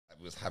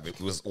we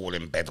was all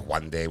in bed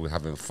one day, we were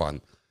having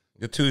fun.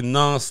 You're too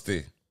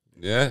nasty.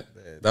 Yeah,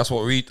 that's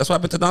what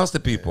happened to nasty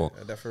people.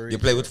 You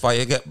play with fire,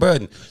 you get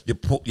burned. You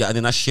put your hand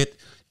in a shit,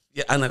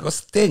 your hand go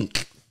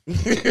stink.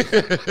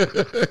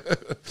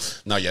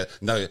 now you're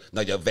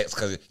vexed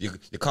because you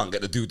can't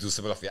get the doo-doo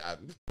smell off your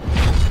hand.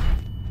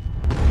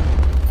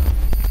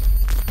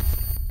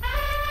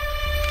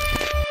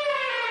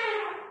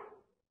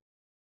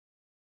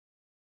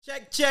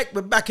 Check.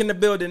 We're back in the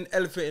building.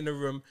 Elephant in the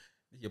room.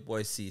 Your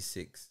boy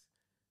Ceesix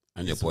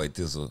and your boy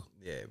Dizzle.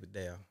 Yeah, we're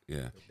there.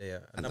 Yeah, we're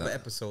there. Another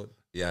episode.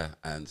 Yeah,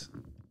 and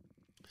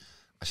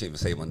I shouldn't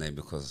even say my name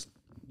because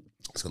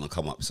it's gonna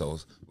come up. So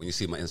when you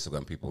see my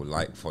Instagram, people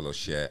like, follow,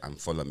 share, and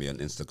follow me on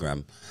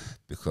Instagram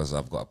because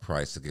I've got a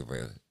prize to give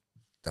away.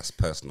 That's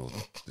personal.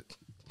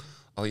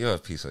 Oh, you're a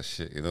piece of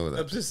shit. You know that.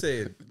 I'm just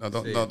saying.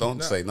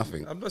 Don't say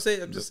nothing. I'm not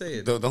saying. I'm just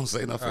saying. Don't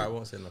say nothing. I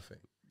won't say nothing.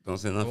 Don't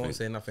say nothing. I won't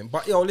say nothing.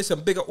 But yo, listen,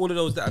 big up all of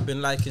those that have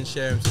been liking,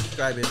 sharing,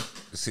 subscribing.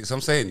 See, so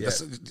I'm saying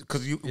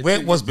because where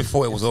it was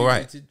before, it was all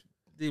right.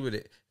 Deal with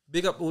it.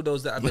 Big up all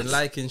those that have been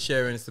liking,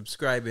 sharing,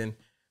 subscribing.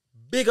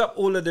 Big up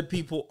all of the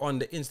people on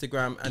the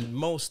Instagram, and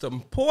most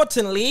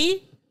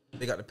importantly,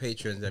 big up the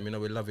patrons. Them, you know,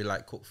 we love you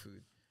like cook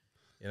food.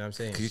 You know what I'm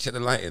saying? Can you check the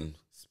lighting?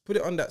 Put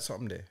it on that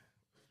something there.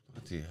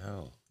 Bloody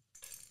hell!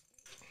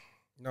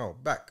 No,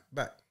 back.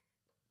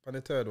 On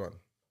the third one.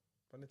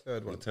 On the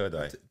third one. On the third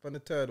eye. On the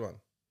third one.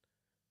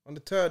 On the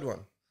third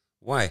one.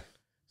 Why?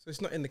 So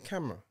it's not in the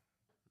camera.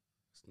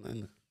 It's not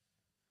in the...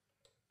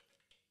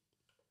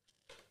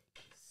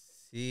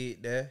 See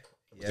it there?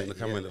 Yeah, in the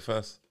camera in the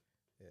first.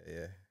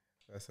 Yeah.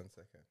 First and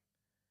second.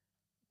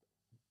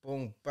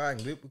 Boom, bang.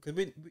 Because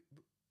we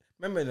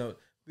remember, you know,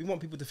 we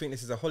want people to think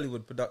this is a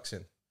Hollywood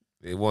production.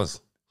 It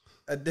was.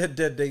 And then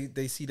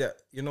they see that,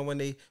 you know, when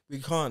we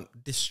can't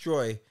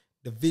destroy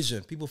the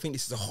vision. People think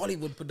this is a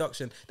Hollywood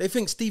production. They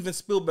think Steven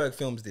Spielberg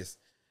films this.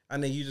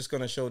 And then you just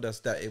gonna show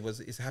us that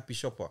it's a happy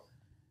shopper.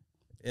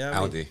 Yeah,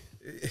 Audi.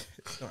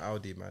 It's not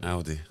Audi, man.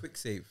 Audi. Quick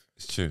save.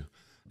 It's true.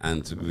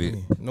 And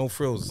we no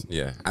frills.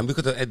 Yeah. And we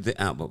could have edited it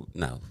out, but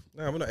no.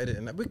 No, we're not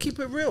editing that. We keep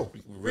it real.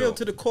 Real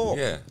to the core.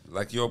 Yeah.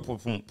 Like you're pum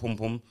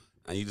pum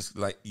and you just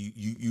like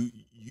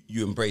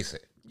you embrace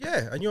it.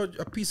 Yeah, and you're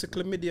a piece of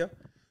chlamydia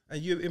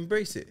and you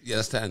embrace it. Yeah,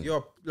 understand.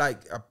 You're like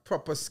a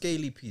proper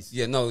scaly piece.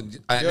 Yeah, no.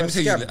 Let me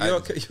say you.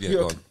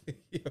 You're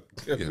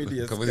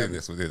because we're doing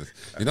this.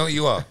 You know what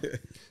you are?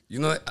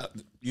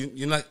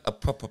 You're like a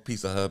proper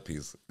piece of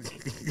herpes.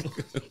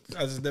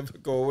 I just never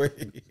go away.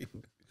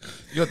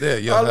 You're there.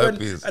 You're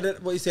herpes. And then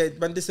what you said,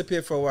 man,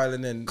 disappear for a while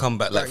and then come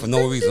back like for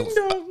no reason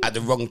at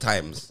the wrong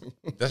times.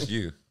 That's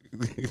you.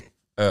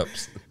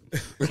 Herbs.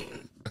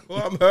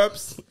 Well, I'm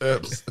herbs.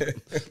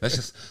 That's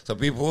just so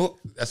people.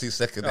 That's his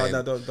second name.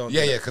 No, don't.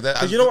 Yeah,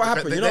 because you know what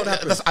happened. You know what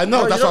happened. I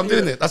know. That's why I'm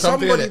doing it. That's why I'm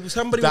doing it.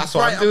 Somebody that's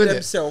why I'm doing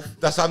it.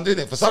 That's why I'm doing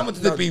it. For someone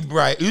to be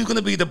bright, who's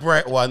gonna be the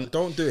bright one?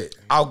 Don't do it.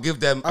 I'll give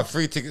them a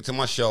free ticket to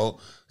my show.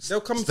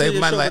 They'll come to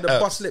your show with a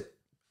bus lip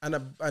and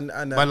a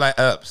man like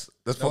herbs.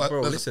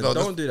 Bro, listen,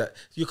 don't do that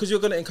because you're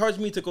gonna encourage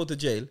me to go to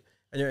jail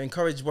and you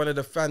encourage one of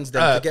the fans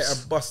then to get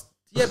a bus.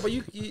 Yeah, but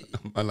you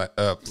I like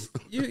herbs.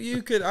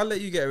 You could. I'll let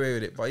you get away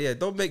with it. But yeah,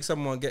 don't make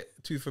someone get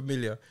too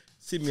familiar.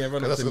 See me and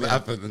run up to me.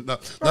 That's what happened.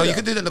 No, you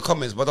can do that in the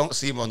comments, but don't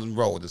see him on the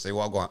road and say,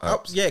 "Well, I go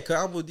herbs." Yeah, because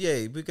I would.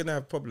 Yeah, we're gonna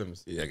have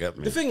problems. Yeah, get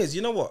me. The thing is,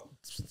 you know what?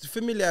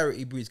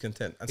 Familiarity breeds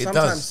contempt, and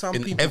sometimes some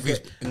people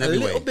get a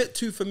little bit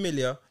too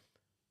familiar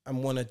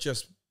and want to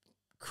just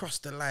cross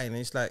the line. And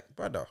it's like,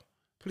 brother,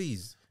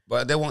 please.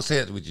 But they won't say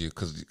it with you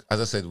because, as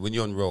I said, when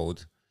you're on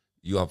road,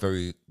 you got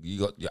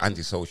your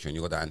antisocial and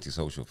you got the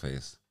antisocial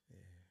face.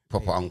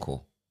 Proper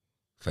uncle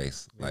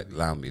face, like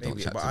lamb. You don't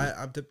chat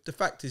to me. The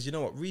fact is, you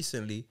know what?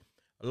 Recently,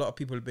 a lot of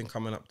people have been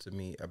coming up to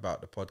me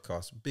about the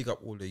podcast. Big up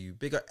all of you.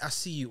 Big up. I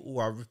see you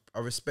all. I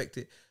respect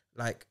it.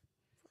 Like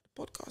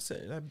the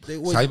podcast. They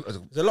always,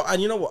 there's a lot,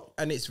 and you know what?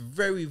 And it's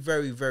very,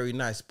 very, very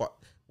nice. But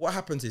what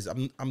happens is,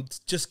 I'm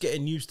just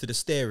getting used to the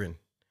staring.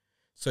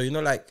 So you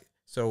know, like,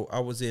 so I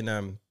was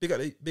in big up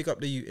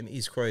the you in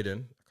East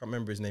Croydon. I can't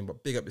remember his name,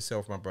 but big up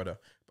yourself, my brother.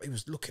 But he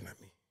was looking at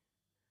me.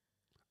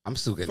 I'm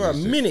still getting for a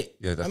minute,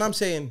 and I'm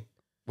saying,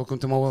 "Welcome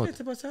to my world." I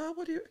to myself,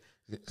 what do you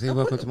say?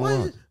 Welcome to my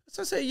world.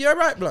 So I say, "You're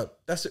right, blood."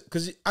 That's it,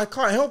 because I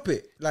can't help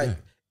it. Like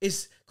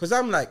it's because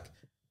I'm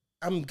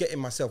getting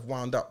myself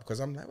wound up because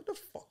I'm like, "What the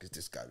fuck is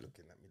this guy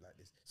looking at me like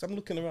this?" So I'm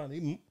looking around.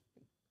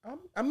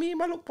 I mean,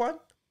 my look one,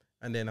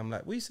 and then I'm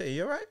like, "What you say?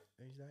 You're right."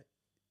 And he's like,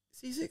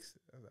 "C6."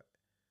 I was like,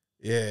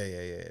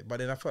 "Yeah." But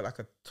then I felt like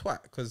a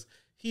twat because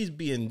he's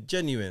being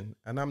genuine,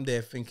 and I'm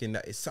there thinking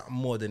that it's something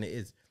more than it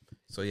is.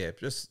 So yeah,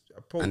 just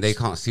approach. And they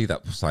can't see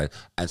that side.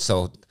 And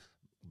so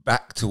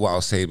back to what I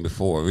was saying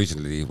before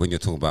originally, when you're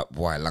talking about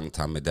boy, long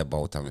time, dead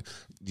ball time.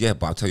 Yeah,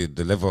 but I'll tell you,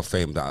 the level of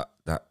fame that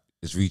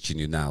is reaching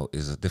you now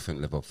is a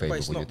different level of fame. But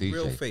it's not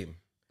real fame.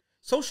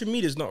 Social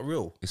media is not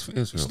real. It's real.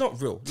 It's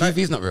not real.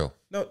 TV's not real.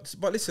 No,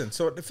 but listen.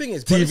 So the thing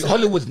is, TV,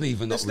 Hollywood's not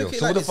even not real.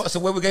 So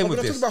where we're going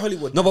with this? We're not talking about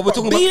Hollywood. No, but we're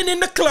talking about being in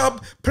the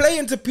club,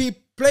 playing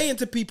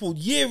to people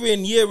year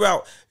in, year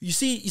out. You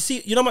see,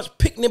 you know how much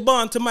picnic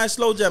bar to my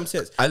slow jam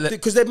sets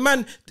because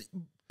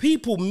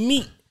people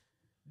meet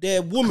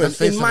their woman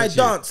in my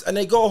dance and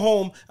they go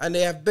home and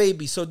they have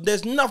babies. So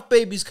there's enough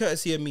babies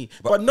courtesy of me.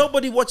 But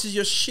nobody watches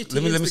your shitty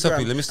Instagram. Let me stop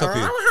you.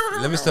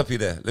 Let me stop you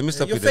there.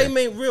 Your fame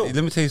ain't real.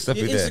 Let me tell you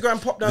something there. Your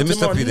Instagram popped down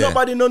tomorrow.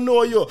 Nobody don't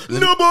know you.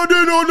 Nobody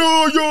don't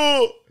know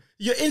you.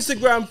 Your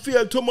Instagram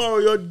failed tomorrow.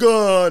 You're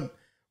gone.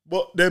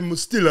 But them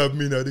still have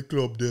me at the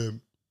club,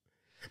 them.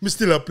 Me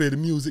still play the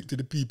music to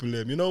the people,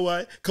 them. You know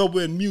why? Because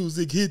when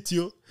music hit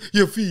you,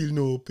 you feel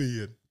no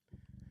pain.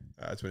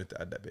 I just wanted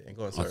to add that bit.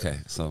 Go on, sorry. Okay,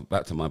 so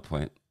back to my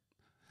point.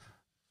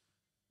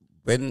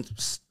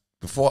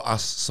 Before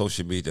us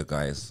social media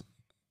guys,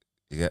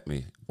 you get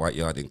me, White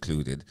Yard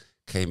included,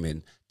 came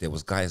in, there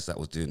was guys that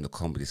was doing the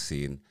comedy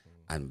scene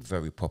and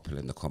very popular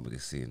in the comedy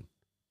scene.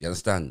 You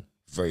understand?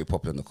 Very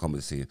popular in the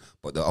comedy scene.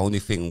 But the only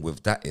thing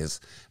with that is,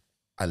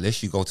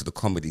 unless you go to the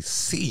comedy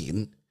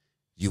scene,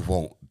 you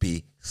won't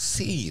be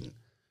seen.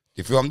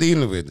 You feel what I'm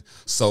dealing with?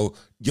 So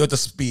you're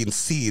just being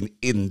seen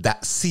in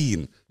that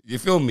scene. You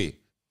feel me?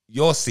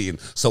 Your scene.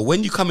 So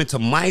when you come into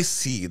my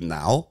scene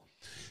now,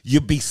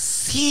 you'll be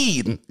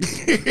seen.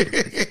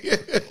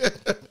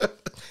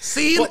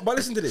 Seen? But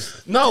listen to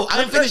this. No,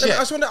 I ain't finished yet.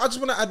 I just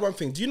want to add one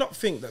thing. Do you not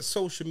think that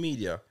social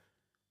media,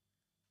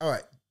 all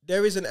right,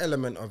 there is an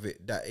element of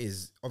it that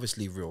is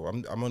obviously real.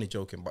 I'm only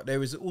joking, but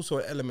there is also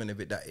an element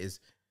of it that is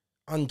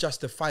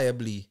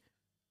unjustifiably,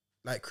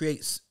 like,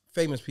 creates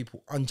famous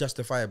people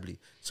unjustifiably.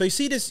 So you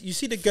see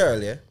the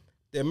girl, yeah,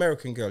 the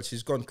American girl,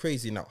 she's gone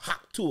crazy now.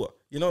 Hot tour.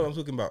 You know what I'm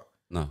talking about?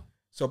 No.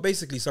 So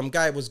basically, some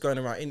guy was going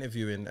around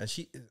interviewing,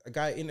 and a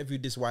guy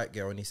interviewed this white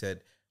girl, and he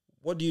said,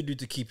 "What do you do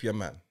to keep your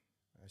man?"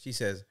 And she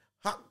says,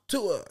 "Hot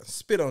tour,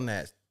 spit on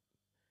that."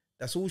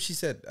 That's all she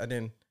said, and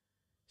then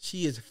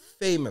she is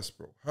famous,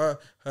 bro.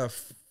 Her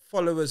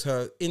followers,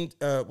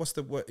 what's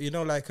the word? You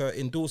know, like her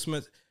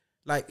endorsements.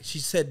 Like, she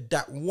said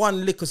that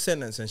one little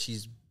sentence, and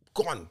she's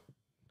gone.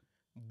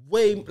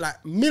 Way,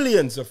 like,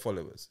 millions of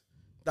followers.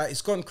 Like,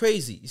 it's gone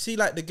crazy. You see,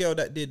 like the girl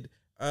that did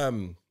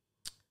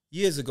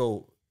years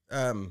ago.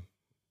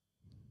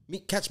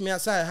 Catch Me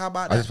Outside. How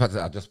about that?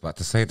 I was just about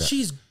to say that.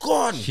 She's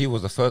gone. She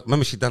was the first.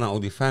 Remember, she done her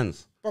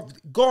OnlyFans.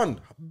 Gone.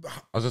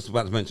 I was just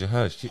about to mention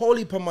her.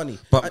 Holy per money.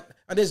 But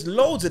and there's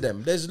loads of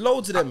them. There's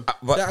loads of them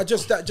that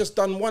just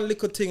done one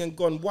little thing and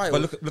gone wild.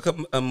 But look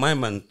at my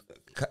man,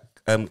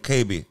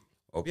 KB.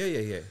 Oh,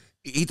 yeah.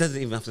 He doesn't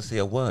even have to say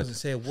a word. Doesn't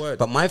say a word.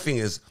 But my thing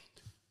is,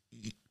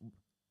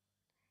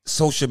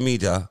 social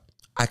media,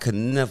 I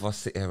can never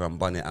sit here and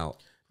bun it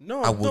out.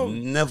 No, I would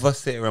never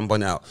sit here and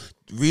bun it out.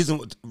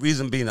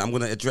 Reason being, I'm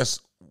going to address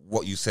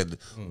what you said,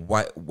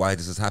 why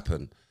this has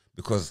happened.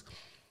 Because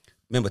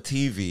remember,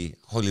 TV,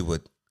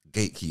 Hollywood,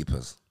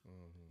 gatekeepers.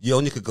 You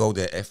only could go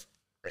there if...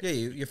 Yeah,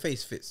 your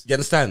face fits. You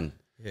understand?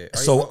 Yeah.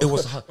 So it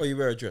was... Or you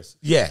wear a dress.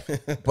 Yeah,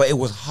 but it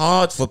was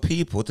hard for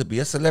people to be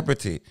a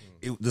celebrity.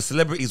 The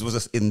celebrities was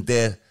just in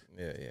there.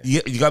 Yeah.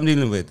 You got what I'm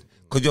dealing with?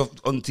 Because you're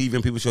on TV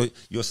and people show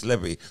you're a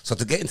celebrity. So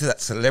to get into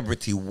that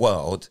celebrity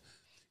world...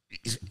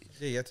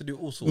 Yeah, you have to do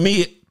all sorts.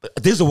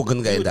 This is what we're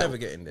gonna get in that. Never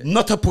get in there.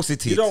 Not a pussy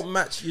teeth. You don't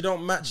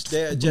match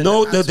their agenda.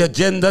 No, the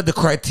agenda, the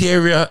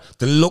criteria,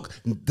 the look,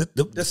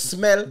 the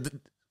smell.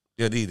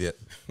 You're an idiot.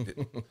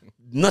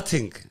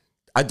 Nothing.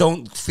 I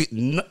don't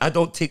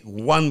tick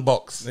one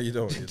box. No, you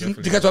don't. Do you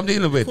get what I'm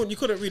dealing with? You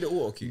couldn't read the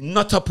auto cue.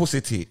 Not a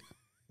pussy teeth.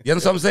 You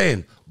understand what I'm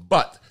saying?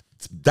 But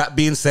that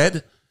being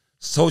said,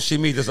 social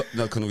media's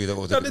not gonna read the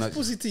auto. No, this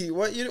pussy teeth.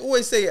 What you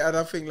always say it, and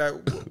I think like.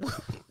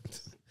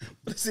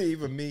 What does it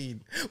even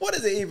mean? What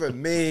does it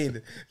even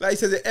mean? Like, he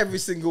says it every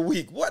single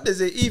week. What does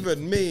it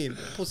even mean?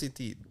 Pussy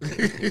teeth.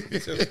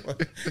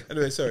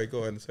 Anyway, sorry,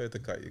 go on. Sorry to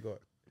cut you. Go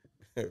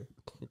on.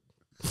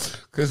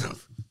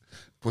 Because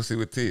pussy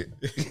with teeth.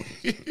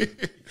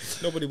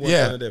 Nobody wants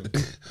one of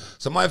them.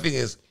 So my thing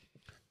is,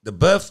 the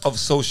birth of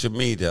social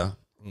media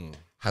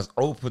has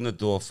opened the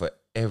door for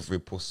every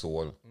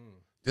pussy.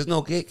 There's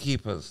no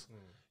gatekeepers.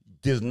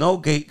 There's no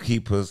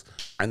gatekeepers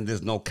and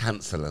there's no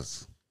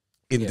cancellers.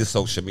 In the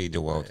social media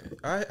world.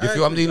 I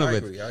feel what I'm dealing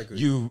with? I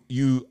agree.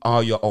 You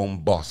are your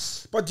own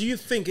boss. But do you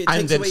think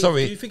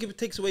it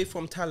takes away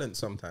from talent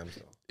sometimes?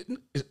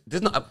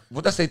 There's not.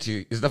 What I say to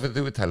you is nothing to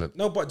do with talent.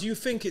 No, but do you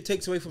think it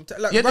takes away from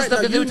talent? Like, right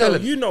now,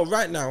 you know,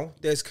 right now,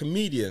 there's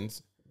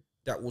comedians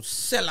that will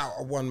sell out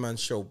a one-man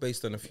show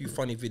based on a few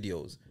funny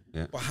videos,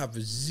 but have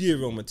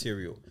zero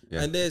material.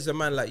 Yeah. And there's a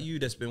man like you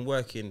that's been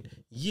working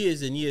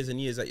years and years and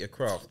years at your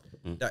craft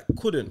that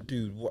couldn't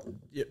do what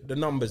the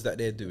numbers that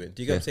they're doing.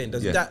 Do you get what I'm saying?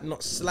 Does that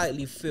not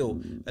slightly feel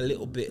a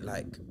little bit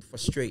like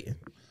frustrating?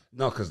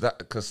 No,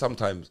 because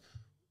sometimes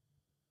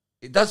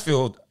it does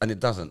feel and it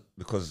doesn't,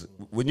 because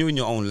when you're in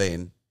your own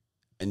lane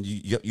and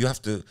you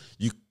have to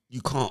you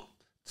can't.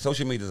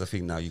 Social media is a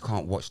thing now. You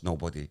can't watch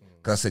nobody.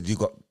 Because I said you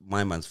got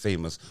my man's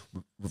famous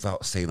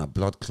without saying a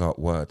blood clot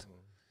word.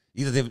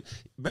 He doesn't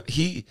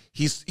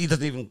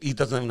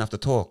even have to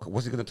talk.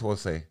 What's he gonna talk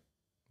say?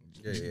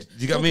 Yeah.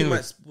 You get what I mean?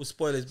 Will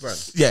spoil his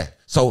brand. Yeah.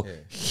 So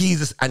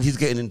he's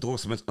getting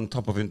endorsements on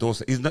top of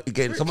endorsements. He's not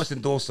getting so much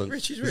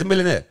endorsements. He's a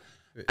millionaire,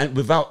 and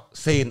without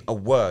saying a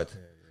word.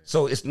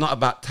 So it's not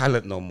about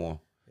talent no more.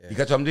 You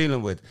get what I'm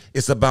dealing with?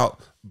 It's about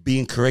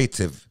being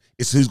creative.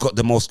 It's who's got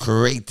the most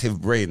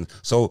creative brain.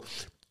 So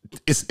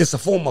it's a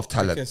form of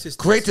talent.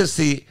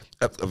 Creativity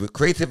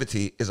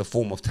is a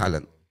form of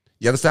talent.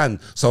 You understand?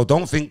 So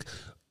don't think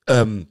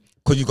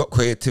because you got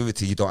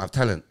creativity, you don't have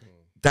talent.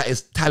 That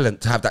is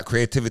talent to have that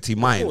creativity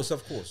mind.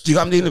 Of course. Do you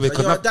know what I'm dealing with?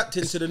 You're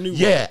adapting to the new world.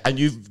 Yeah, and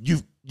you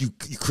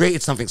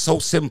created something so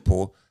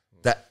simple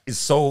that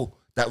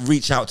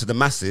reach out to the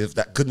massive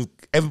that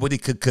everybody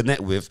could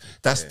connect with.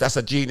 That's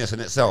a genius in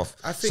itself.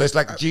 So it's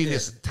like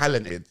genius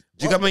talented.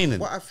 Do you get what I mean?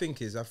 What I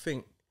think is, I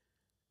think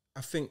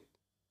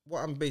what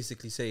I'm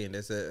basically saying,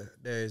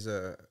 there's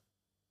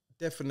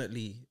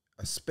definitely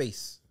a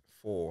space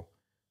for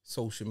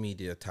social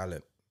media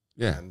talent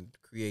and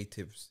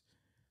creatives.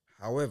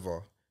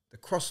 However, the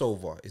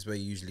crossover is where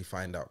you usually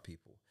find out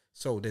people.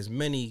 So there's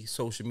many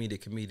social media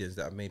comedians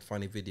that have made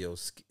funny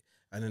videos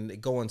and then they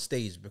go on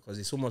stage because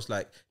it's almost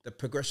like the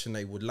progression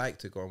they would like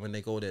to go. And when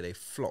they go there, they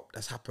flop.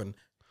 That's happened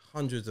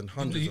hundreds of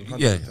times.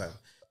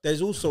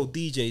 There's also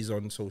DJs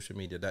on social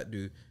media that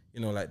do,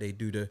 like they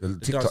do the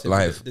TikTok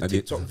live, the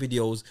TikTok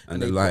videos,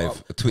 and the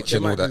live, Twitch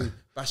and all that.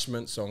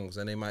 Bashment songs,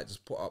 and they might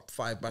just put up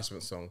 5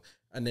 bashment songs,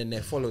 and then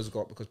their followers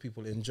go up because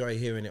people enjoy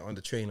hearing it on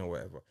the train or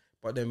whatever.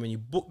 But then when you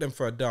book them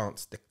for a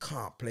dance, they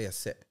can't play a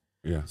set.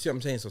 Yeah. See what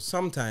I'm saying? So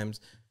sometimes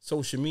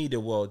social media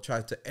world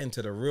tries to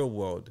enter the real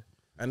world.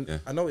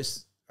 And I know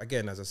it's,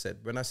 again, as I said,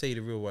 when I say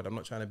the real world, I'm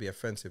not trying to be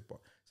offensive, but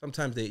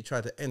sometimes they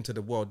try to enter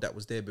the world that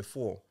was there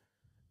before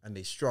and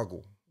they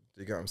struggle.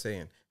 Do you get what I'm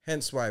saying?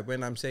 Hence why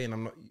when I'm saying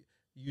I'm not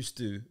used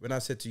to, when I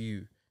said to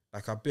you,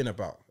 like I've been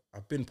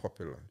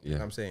popular. You know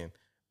what I'm saying?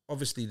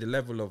 Obviously, the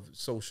level of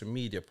social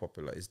media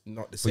popular is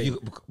not the same.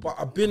 But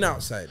I've been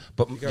outside.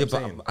 But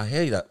I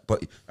hear that.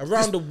 But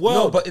around the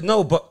world. But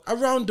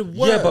around the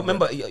world. Yeah, but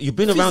remember, you've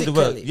been around the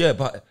world. Yeah,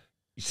 but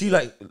you see,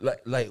 like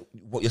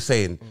what you're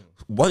saying.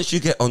 Once you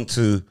get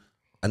onto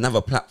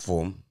another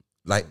platform,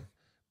 like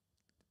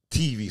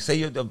TV, say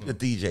you're a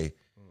DJ.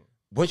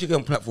 Once you get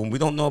on platform, we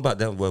don't know about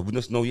that world. We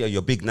just know,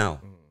 you're big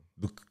now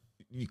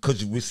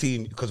because we've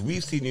seen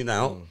you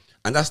now.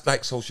 And that's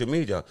like social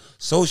media.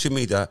 Social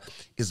media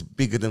is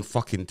bigger than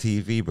fucking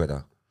TV,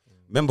 brother.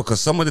 Remember,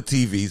 because some of the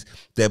TVs,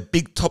 they're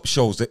big top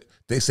shows that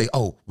they say,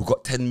 oh, we've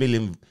got 10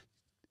 million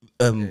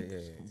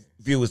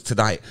viewers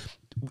tonight.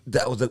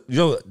 That was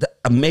the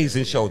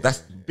amazing show.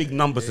 That's big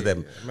numbers to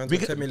them. Man's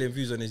got 10 million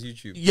views on his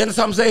YouTube. You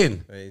understand what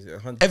I'm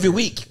saying? Every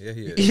week.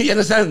 You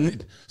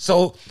understand?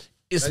 So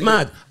it's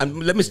mad.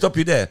 And let me stop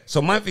you there.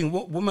 So my thing,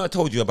 what I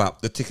told you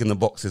about the ticking the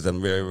boxes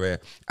and rare,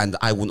 and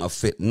I wouldn't have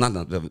fit none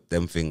of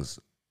them things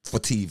for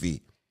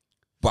TV,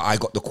 but I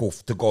got the call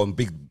to go on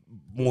big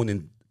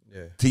morning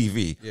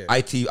TV. I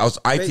was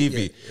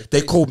ITV.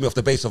 They called me off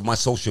the base of my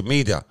social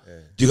media.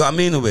 Do you know what I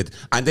mean with?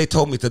 And they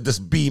told me to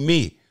just be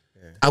me.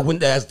 I went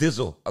there as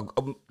Dizzle.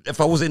 If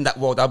I was in that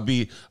world, I'd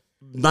be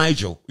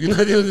Nigel. You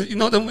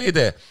know the way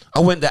there. I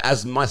went there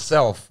as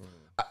myself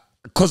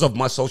because of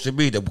my social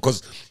media,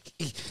 because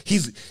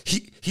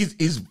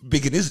he's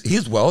big in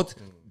his world.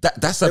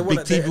 That's a big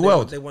TV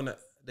world.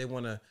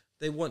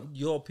 They want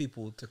your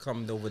people to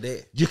come over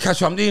there. You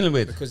catch what I'm dealing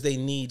with? Because they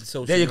need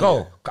social media. There you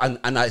go.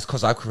 And it's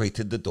because I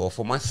created the door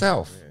for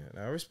myself.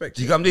 Yeah, I respect it.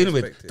 Do you get what I'm dealing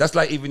with? That's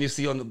like even you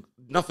see on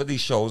enough of these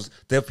shows,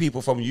 there are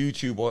people from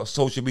YouTube or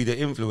social media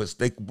influence.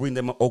 They bring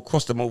them or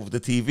cross them over the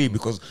TV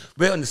because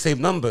we're on the same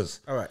numbers.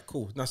 All right,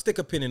 cool. Now stick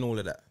a pin in all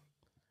of that.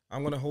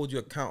 I'm going to hold you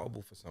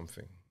accountable for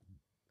something.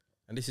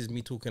 And this is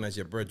me talking as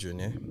your brethren,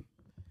 yeah?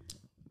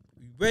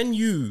 When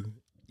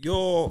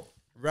your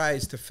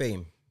rise to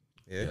fame,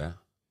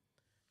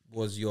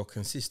 was your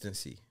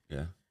consistency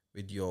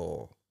with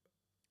your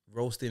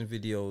roasting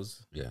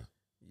videos,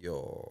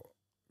 your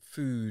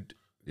food,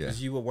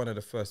 because you were one of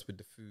the first with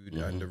the food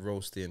and the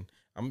roasting.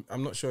 I'm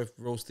not sure if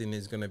roasting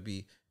is going to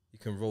be, you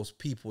can roast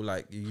people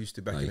like you used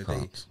to back in the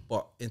day,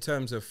 but in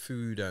terms of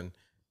food and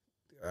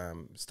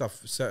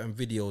stuff, certain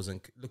videos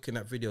and looking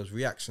at videos,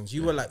 reactions,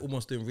 you were like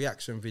almost doing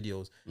reaction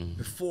videos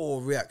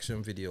before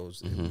reaction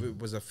videos it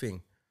was a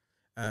thing.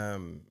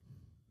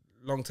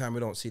 Long time we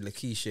don't see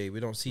Lakeisha, we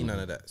don't see none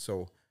of that.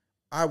 So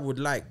I would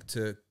like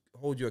to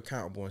hold you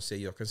accountable and say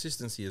your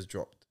consistency has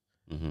dropped.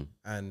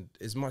 And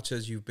as much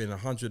as you've been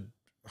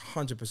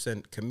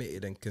 100%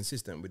 committed and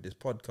consistent with this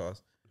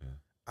podcast,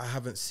 I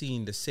haven't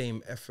seen the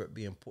same effort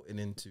being put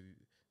into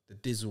the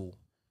Dizzle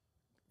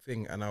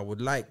thing. And I would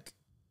like,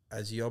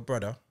 as your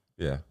brother,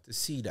 to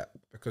see that,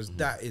 because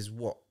that is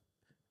what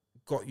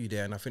got you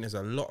there. And I think there's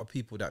a lot of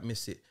people that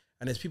miss it.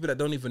 And there's people that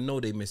don't even know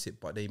they miss it,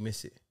 but they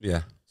miss it.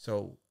 Yeah.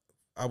 So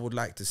I would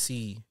like to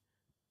see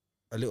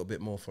a little bit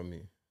more from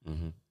you.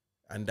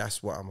 And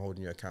that's what I'm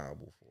holding you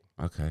accountable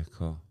for. Okay,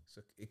 cool.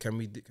 So can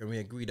we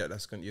agree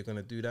that you're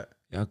gonna do that?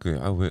 Yeah, I agree.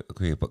 I will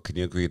agree. But can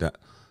you agree that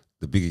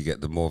the bigger you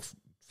get, the more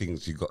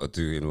things you got to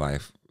do in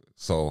life?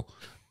 So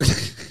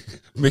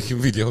making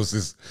videos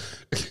is.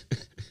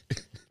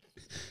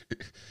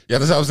 You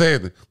understand what I'm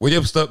saying? When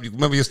you start,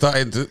 remember you're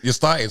starting,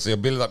 so you're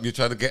building up, you're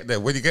trying to get there.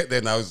 When you get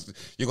there now,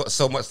 you got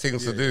so much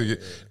things to do.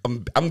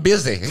 I'm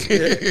busy.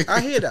 I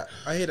hear that.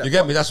 You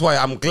get me? That's why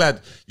I'm glad.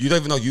 You don't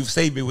even know, you've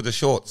saved me with the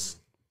shorts.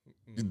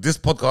 This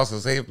podcast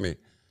has saved me.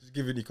 Just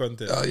giving you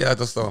content. Oh yeah, I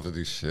just don't have to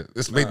do shit.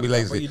 It's made me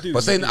lazy.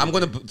 But saying I'm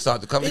gonna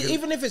start to come.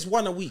 Even if it's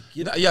one a week.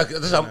 You know? Yeah,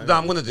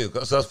 I'm gonna do.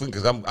 So that's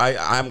because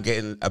I'm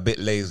getting a bit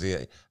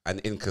lazy and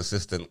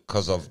inconsistent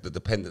because of the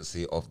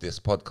dependency of this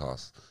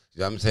podcast.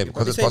 You know what I'm saying?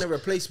 Because this ain't a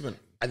replacement.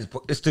 And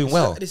it's doing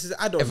well. This is an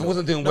add-on. If it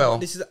wasn't doing well,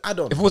 this is an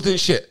add-on. If it was doing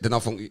shit, then I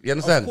think you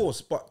understand. Of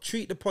course, but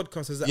treat the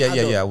podcast as an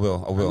add-on. Yeah, I will.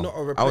 Not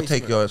a replacement. I'll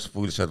take your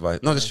foolish advice.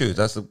 No, that's true.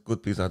 That's a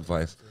good piece of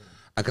advice.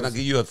 And can I give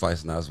you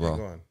advice now as well?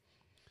 Go on.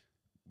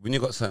 When you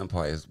got certain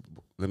parties,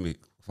 let me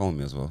phone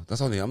me as well.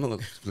 That's only. I'm not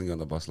gonna fling you on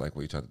the bus like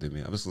what you tried to do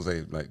me. I'm just gonna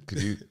say like,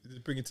 could you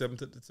bring it to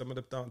some of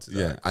the dances?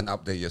 Yeah, and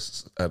update your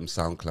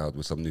SoundCloud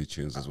with some new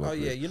tunes as well. Oh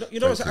yeah, you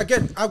know what?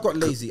 Again, I've got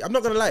lazy. I'm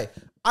not gonna lie.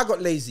 I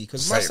got lazy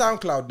because my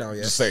SoundCloud now.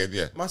 Yeah, just saying.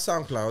 Yeah, my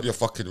SoundCloud. You're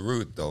fucking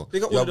rude though.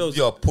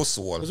 You're a puss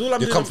wall.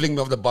 You come fling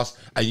me off the bus,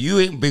 and you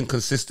ain't been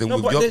consistent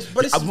with your.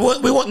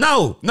 We want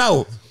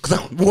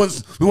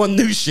because we want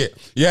new shit.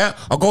 Yeah,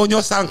 I'll go on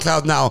your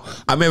SoundCloud now.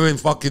 I'm hearing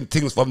fucking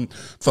things from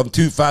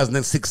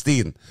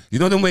 2016. You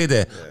know the way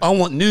there. Yeah. I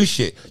want new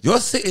shit. You're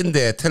sitting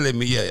there telling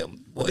me,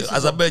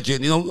 as I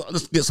mentioned,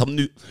 let's get some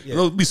new.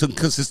 Yeah. Be some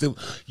consistent.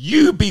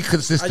 You be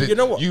consistent. And you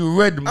know what? You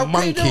red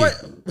monkey.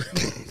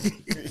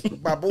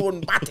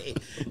 Baboon batty.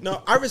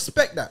 No, I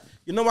respect that.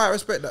 You know why I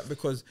respect that?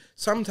 Because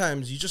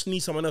sometimes you just need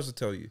someone else to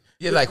tell you.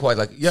 Yeah, likewise.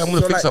 I'm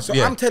gonna fix up. So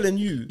I'm telling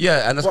you.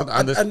 Yeah, and that's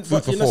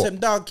but some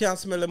dog can't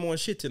smell more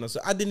shit. So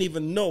I didn't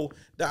even know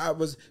that I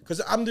was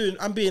because I'm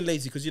being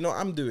lazy because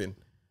I'm doing.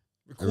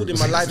 Recording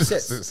my live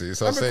sets.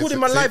 I'm recording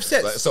my live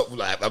sets. I'm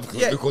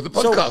recording the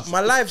podcast. So my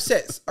live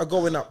sets are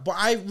going up, but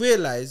I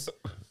realize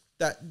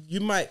that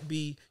you might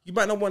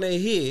not want to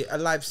hear a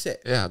live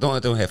set. Yeah, I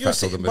don't hear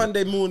facts all the minute.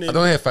 Monday morning. I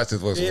don't hear facts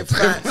voice all the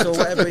time. Facts or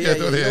whatever. Yeah,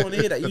 you don't want to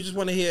hear that. You just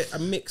want to hear a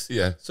mix.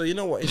 Yeah. So you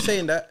know what? It's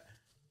saying that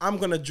I'm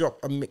gonna drop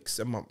a mix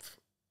a month.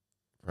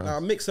 Right. Now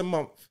a mix a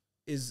month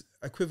is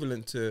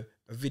equivalent to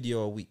a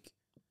video a week.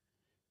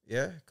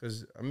 Yeah,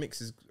 because a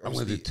mix is. I'm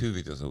gonna do 2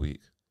 videos a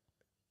week.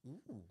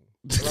 Ooh.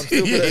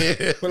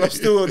 I'm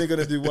still only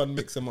gonna do one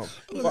mix a month.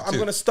 But I'm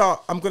gonna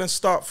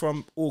start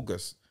from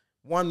August.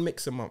 One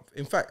mix a month.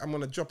 In fact, I'm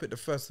gonna drop it the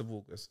 1st of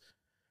August.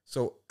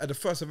 So at the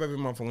 1st of every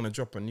month, I'm gonna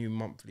drop a new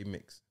monthly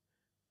mix,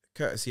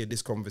 courtesy of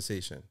this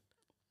conversation.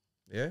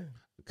 Yeah,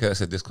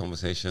 courtesy of this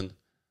conversation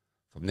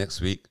from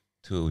next week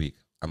to a week,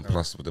 and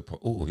plus with the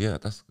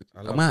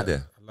I'm out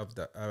there. I love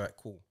that. All right,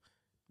 cool.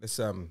 Let's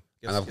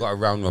and I've got a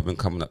round robin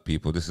coming up,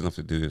 people. This is enough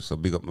to do. So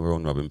big up my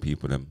round robin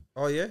people, them.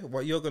 Oh yeah,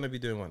 what you're gonna be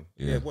doing one?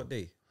 Yeah, what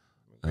day?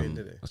 I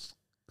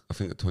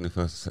think the 21st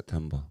of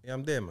September. Yeah,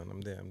 I'm there, man.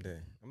 I'm there.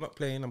 I'm not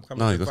playing. I'm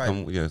coming. No, you just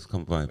come. Yeah, it's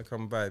come vibe.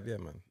 Come vibe, yeah,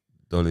 man.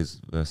 Dollies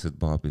versus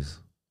Barbies.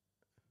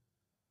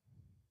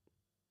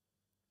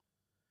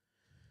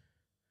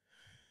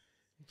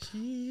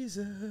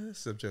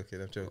 Jesus, I'm joking.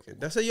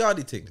 That's a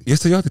yardie thing.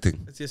 Yes, a yardie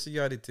thing. It's just a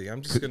yardie thing.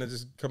 I'm just gonna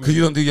come. Because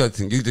you don't do yardie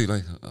thing. You do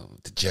like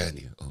the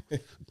journey.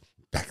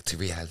 Back to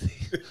reality.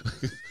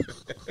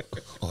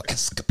 Or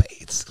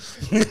escapades.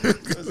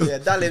 Yeah,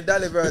 Dolly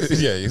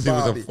versus yeah, you see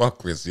with some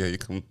fuck with. Yeah, you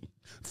come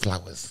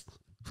flowers.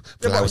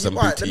 Flowers and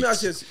boutiques. Let me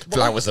ask you this.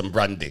 Flowers and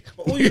brandy.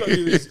 But all you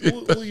do is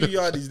all you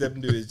yardies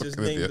them do is just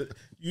name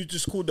you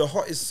just call the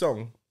hottest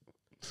song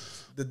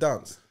the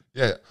dance.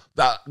 Yeah.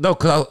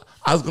 Because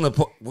I was gonna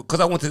put because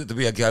I wanted it to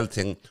be a girl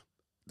thing.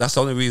 That's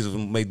the only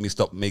reason made me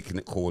stop making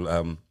it called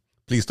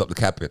Please Stop the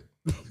Capping.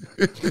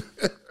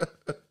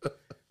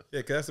 Yeah,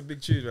 because that's a big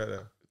tune right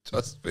now.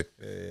 Trust me.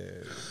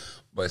 Yeah.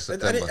 But it's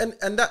September.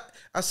 And that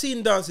I've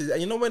seen dances,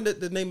 and you know when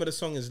the name of the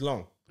song is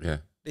long, yeah,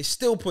 they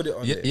still put it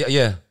on there.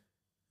 Yeah.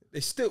 They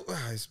still.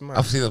 It's mad.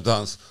 I've seen them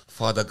dance.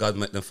 Father God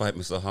make them fight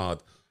me so hard.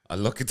 I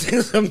lucky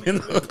things I'm in.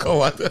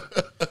 Go on.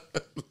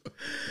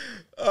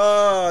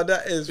 Oh,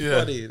 that is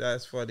funny.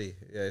 That's funny.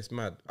 Yeah, it's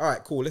mad. All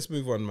right, cool. Let's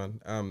move on,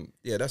 man.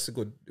 Yeah, that's a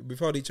good. We've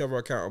held each other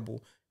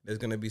accountable. There's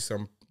gonna be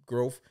some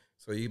growth.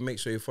 So you make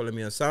sure you follow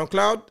me on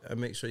SoundCloud and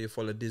make sure you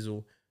follow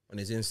Dizzle on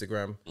his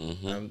Instagram.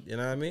 Mm-hmm. You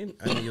know what I mean?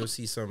 And you'll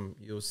see some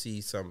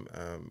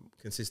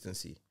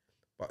consistency.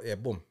 But yeah,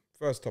 boom.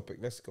 First topic.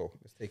 Let's go.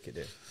 Let's take it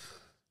there.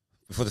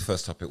 Before the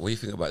first topic, what do you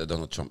think about the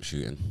Donald Trump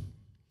shooting?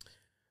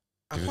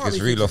 Do you think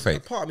it's real or fake? A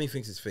part of me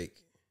thinks it's fake.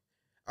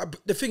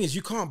 The thing is,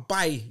 you can't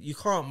buy. You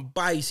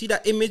see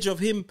that image of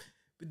him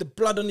with the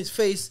blood on his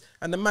face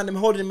and the man him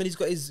holding him and he's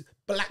got his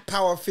black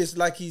power fist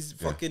like he's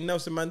fucking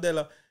Nelson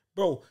Mandela.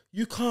 Bro,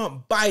 you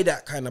can't buy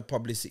that kind of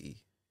publicity.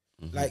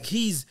 Mm-hmm. Like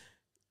he's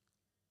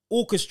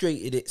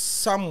orchestrated it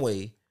some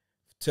way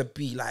to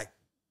be like,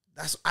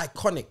 that's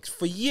iconic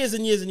for years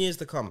and years and years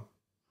to come.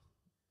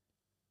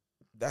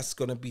 That's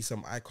gonna be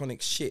some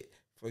iconic shit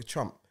for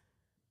Trump.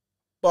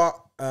 But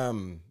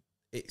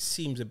it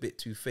seems a bit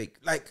too fake.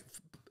 Like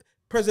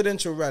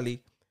presidential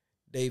rally,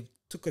 they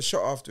took a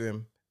shot after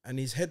him and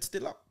his head's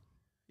still up.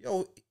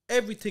 Yo,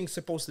 everything's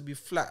supposed to be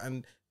flat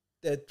and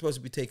they're supposed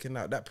to be taken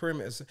out. That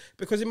perimeter,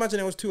 because imagine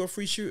there was 2 or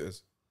 3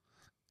 shooters.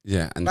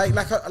 Yeah, and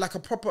like a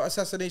proper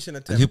assassination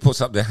attempt. And who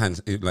puts up their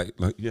hands like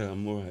yeah,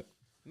 I'm alright.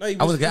 No,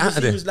 I was get out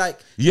of there. He was like,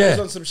 he was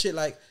on some shit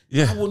like,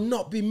 I will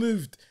not be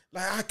moved.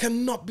 Like I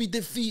cannot be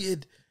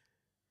defeated.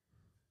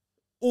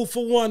 all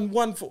for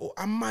one for all,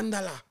 a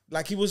mandala.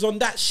 Like he was on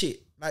that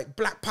shit, like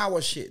Black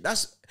Power shit.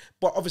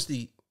 But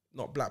obviously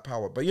not Black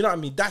Power, but you know what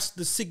I mean? That's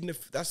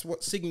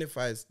what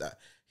signifies that.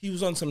 He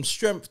was on some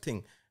strength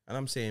thing. And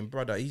I'm saying,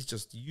 brother, he's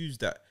just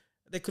used that.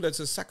 They could have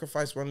just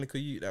sacrificed one little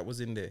youth that was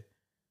in there.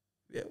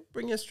 Yeah,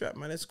 bring your strap,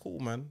 man. It's cool,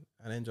 man.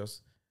 And then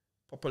just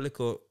pop a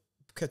little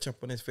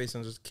ketchup on his face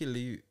and just kill the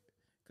youth.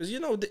 Because you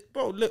know,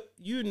 bro, look,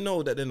 you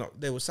know that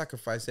they will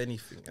sacrifice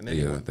anything. And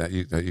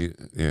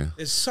yeah.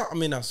 There's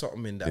something in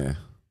that. Yeah.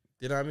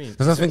 You know what I mean?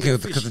 Because I was thinking,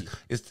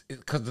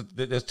 because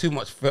there's too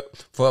much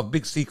for a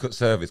big Secret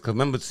Service. Because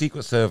remember,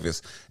 Secret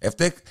Service, if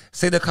they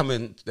say they're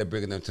coming, they're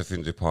bringing them to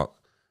Finsbury Park.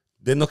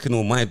 They're knocking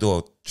on my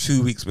door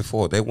 2 weeks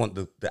before. They want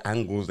the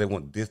angles. They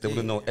want this. They want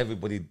to know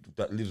everybody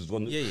that lives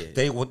on.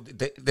 They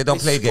don't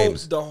play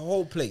games. The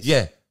whole place.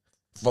 Yeah.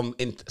 From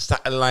in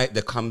satellite,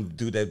 they come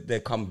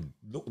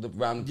look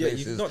around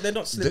places. They're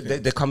not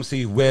slipping. They come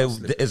see where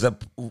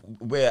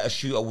where a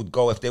shooter would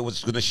go if they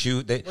was going to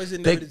shoot.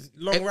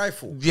 Long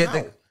rifle.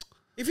 Yeah.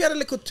 If he had a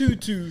little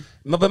tutu.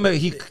 Remember,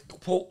 he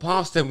walked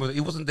past them. He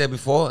wasn't there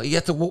before. He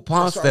had to walk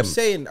past them.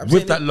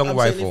 With that long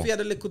rifle. Saying if he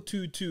had a little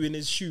tutu in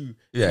his shoe,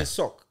 in his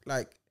sock,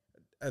 like,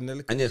 and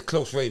it's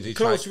close range.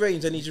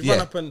 And he just run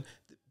up and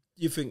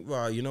you think,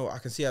 well, you know, I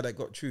can see how that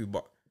got through,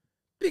 but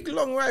big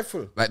long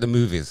rifle. Like the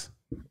movies.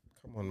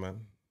 Come on, man.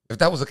 If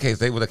that was the case,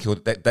 they would have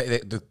killed the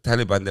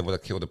Taliban. They would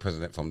have killed the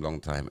president from a long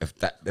time. If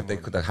they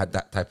could have had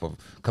that type of,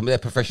 they're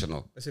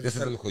professional. This is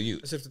a local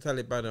youth. As if the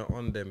Taliban are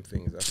on them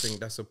things. I think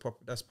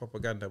that's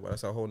propaganda, but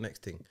that's a whole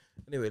next thing.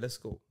 Anyway, let's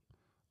go.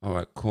 All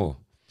right, cool.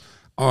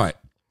 All right,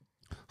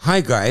 hi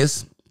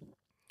guys.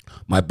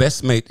 My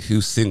best mate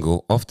who's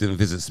single often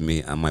visits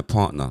me and my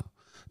partner.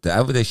 The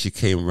other day she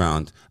came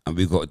round and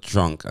we got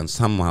drunk and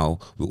somehow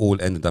we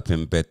all ended up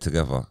in bed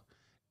together.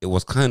 It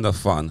was kind of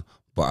fun,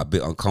 but a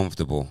bit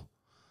uncomfortable.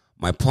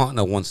 My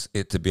partner wants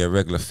it to be a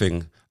regular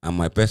thing and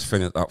my best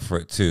friend is up for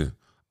it too.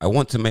 I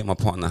want to make my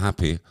partner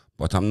happy,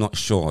 but I'm not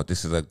sure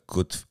this is a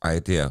good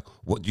idea.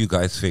 What do you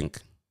guys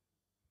think?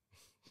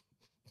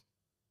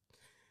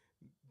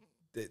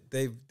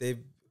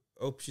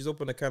 She's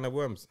opened a can of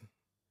worms.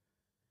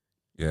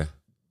 Yeah.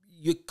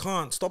 You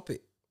can't stop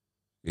it.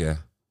 Yeah.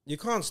 You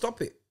can't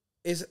stop it.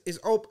 It's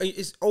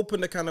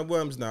opened a can of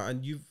worms now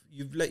and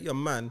you've let your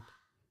man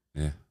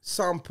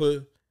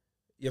sample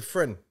your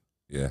friend.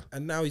 Yeah.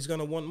 And now he's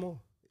gonna want more.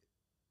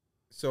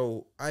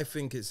 So I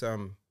think it's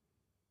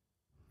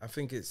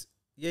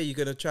you're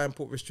gonna try and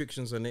put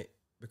restrictions on it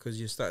because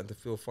you're starting to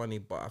feel funny.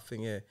 But I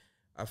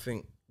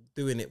think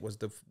doing it was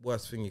the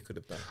worst thing you could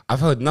have done.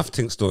 I've heard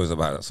nothing stories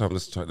about it, so I'm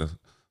just trying to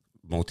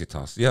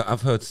multitask. Yeah,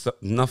 I've heard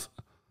enough.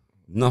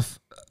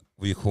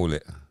 What do you call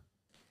it?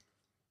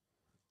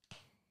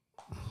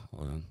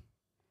 Hold on,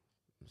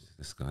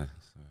 this guy.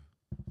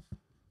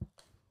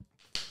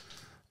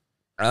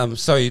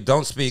 Sorry,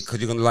 don't speak because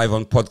you're gonna live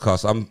on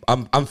podcast.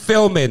 I'm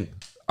filming.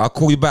 I'll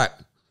call you back.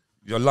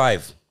 You're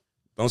live.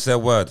 Don't say a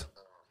word.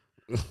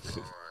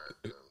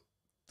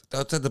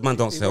 I'll tell the man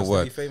don't say a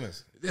word. Be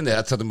famous. Yeah,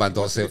 I tell the man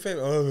don't say. He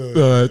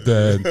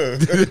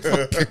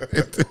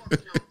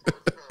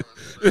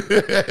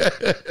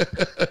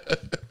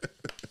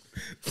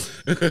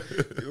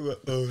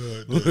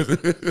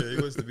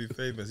wants to be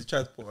famous. He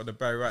tried to put on the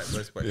Barry White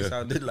voice, but he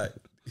sounded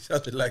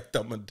like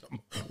Dumb and Dumb.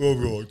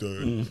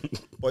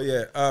 But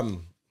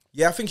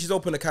I think she's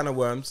opened a can of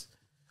worms,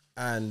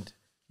 and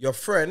your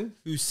friend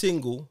who's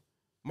single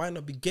might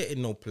not be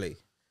getting no play.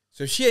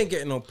 So if she ain't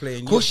getting no play,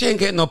 of course she ain't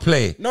getting no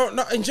play. No,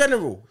 not in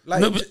general.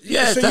 Like, no,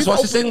 that's why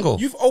she's single.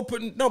 You've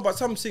opened but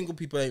some single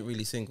people ain't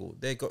really single.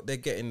 They're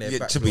getting their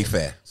back to door. Be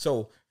fair.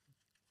 So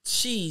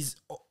she's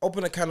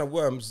opened a can of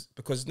worms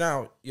because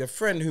now your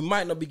friend who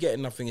might not be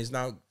getting nothing is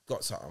now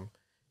got something.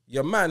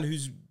 Your man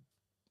who's,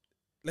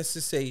 let's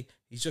just say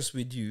he's just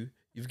with you.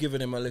 You've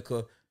given him a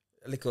little,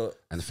 and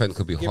the friend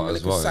could be hot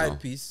as well.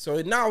 Side piece.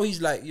 So now he's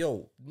like,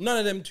 yo, none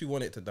of them two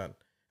want it to done,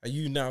 and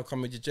you now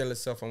come with your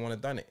jealous self and want to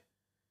done it.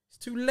 It's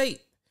too late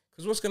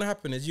because what's gonna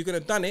happen is you're gonna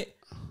done it,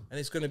 and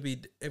it's gonna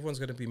be everyone's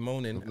gonna be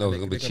moaning. No, they're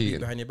gonna be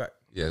cheating behind your back.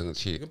 Yeah, they're gonna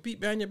cheat. They're gonna beat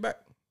behind your back.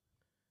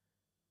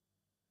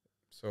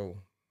 So.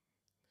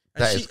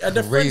 And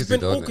the friend's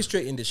been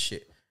orchestrating this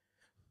shit.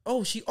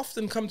 Oh, she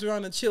often comes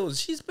around and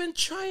chills. She's been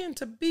trying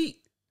to beat.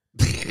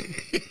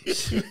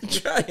 She's been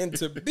trying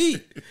to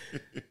beat.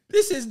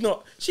 This is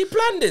not. She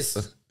planned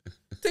this.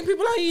 Think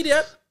people are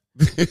idiot.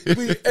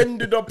 We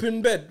ended up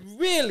in bed.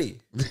 Really?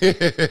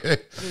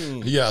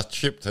 Yeah,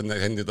 tripped and they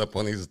ended up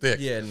on his dick.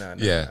 Yeah,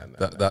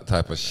 that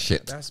type of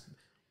shit. That's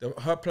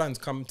her plans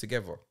come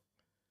together.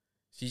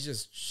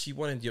 She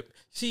wanted you.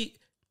 See.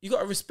 You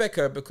got to respect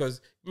her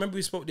because remember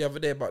we spoke the other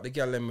day about the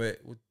gal and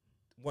would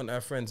want her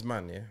friend's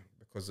man, yeah,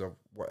 because of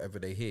whatever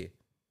they hear.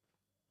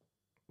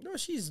 No,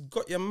 she's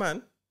got your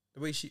man the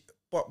way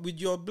but with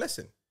your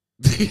blessing.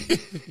 So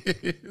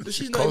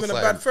she's not even a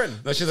bad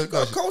friend. No, she's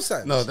got a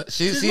cosign. No,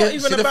 she's not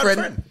even a bad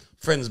friend.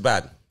 Friend's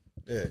bad.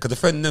 Yeah, because the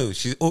friend knew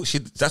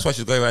that's why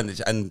she's going around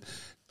and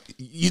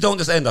you don't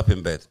just end up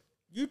in bed.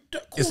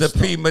 It's a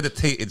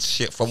premeditated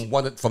shit from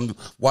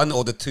one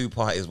or the two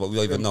parties, but we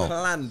don't even know.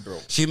 Planned, bro.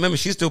 Remember,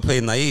 she's still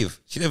playing naive.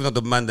 She didn't even know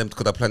the man them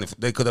could have planned it.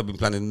 They could have been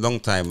planning a long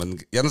time,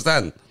 and you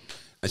understand?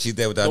 And she's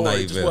there with that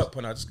naive. Just work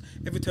on her.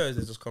 Every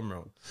Thursday, just come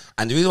around.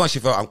 And the reason why she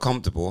felt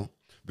uncomfortable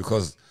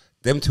because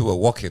them two were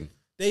walking.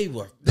 They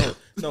were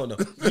no.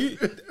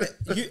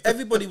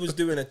 Everybody was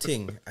doing a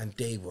thing, and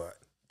they were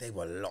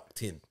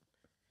locked in.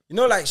 You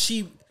know, like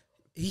he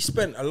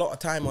spent a lot of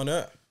time on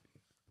her,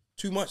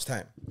 too much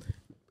time.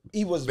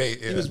 He was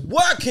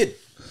working.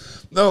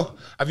 No,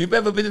 have you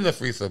ever been in a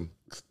threesome,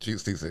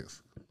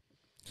 Ceesix?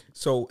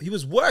 So he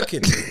was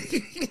working.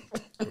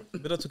 We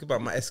don't talk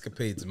about my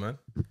escapades, man.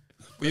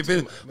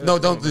 No,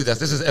 don't do that.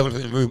 This is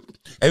everything.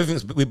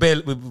 Everything's we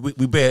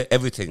bear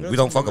everything. We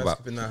don't fuck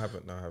about. No,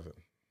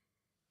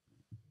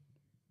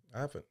 I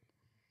haven't.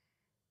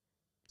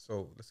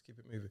 So let's keep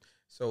it moving.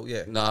 So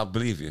yeah. No, I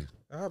believe you.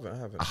 I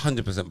haven't.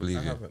 100% believe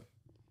you. I haven't.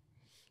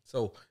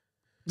 So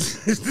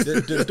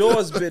the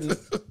door's been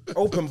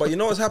open, but you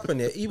know what's happened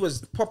here? He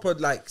was proper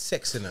like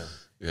sexing her.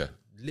 Yeah.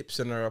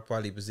 Lipsing her up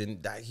while he was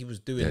in that. He was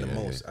doing the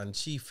most, and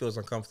she feels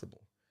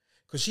uncomfortable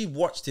because she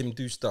watched him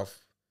do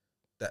stuff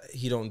that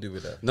he don't do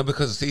with her. No,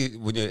 because see,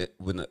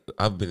 when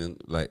I've been in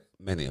like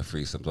many a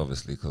threesomes,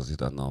 obviously, because you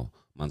don't know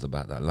man's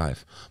about that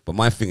life. But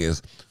my thing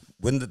is,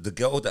 when the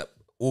girl that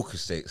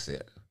orchestrates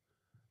it,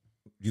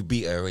 you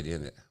beat her already,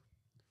 innit?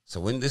 So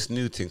when this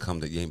new thing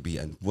comes that you ain't beat,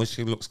 and when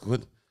she looks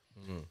good,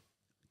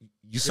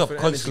 you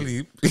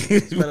subconsciously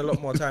spend a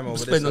lot more time over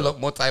this. Spend a lot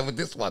more time with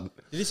this one.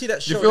 Did you see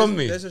that show? You feel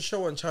me? There's a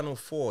show on Channel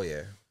 4,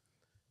 yeah.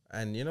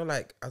 And you know,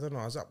 like, I don't know,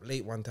 I was up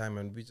late one time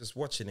and we just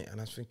watching it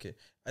and I was thinking,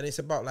 and it's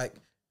about like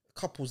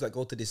couples that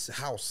go to this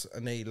house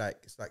and they like,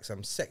 it's like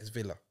some sex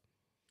villa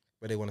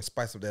where they want to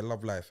spice up their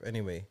love life.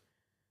 Anyway,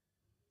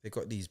 they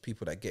got these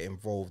people that get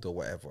involved or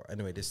whatever.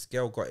 Anyway, this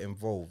girl got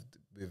involved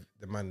with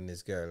the man and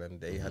his girl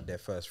and they had their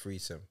first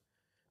threesome.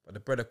 But the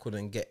brother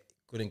couldn't get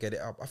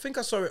it up. I think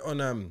I saw it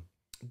on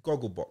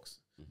Gogglebox,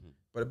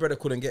 but the brother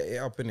couldn't get it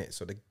up in it.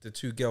 So the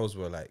two girls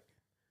were like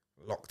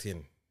locked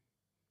in.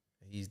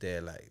 He's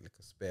there like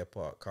a spare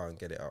part, can't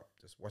get it up,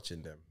 just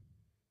watching them.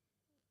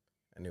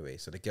 Anyway,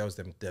 so the girls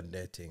them done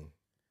their thing.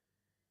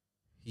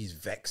 He's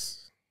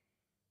vexed.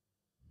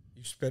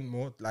 You spent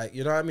more, like,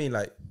 you know what I mean?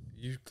 Like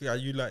you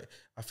like,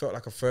 I felt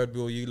like a third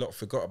wheel. You lot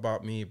forgot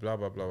about me. Blah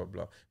blah blah blah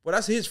blah. But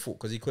that's his fault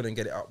because he couldn't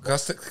get it up.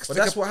 But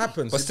that's what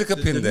happens. But stick a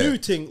pin there. The new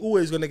thing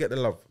always gonna get the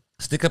love.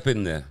 Stick up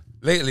in there.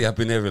 Lately, I've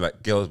been hearing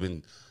like girls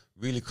been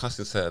really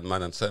cussing certain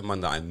man and certain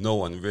man that I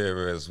know and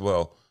rare as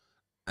well,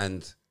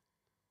 and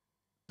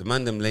the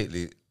man them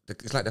lately,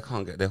 it's like they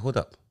can't get their hood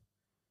up.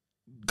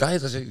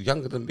 Guys are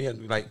younger than me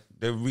and like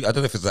I don't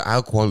know if it's the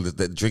alcohol that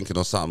they're drinking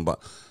or something,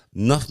 but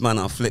enough man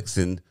are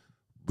flexing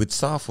with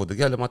Safo, the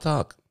girl in my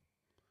talk,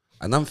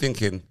 and I'm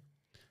thinking,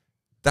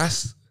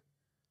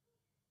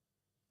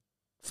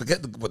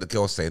 forget what the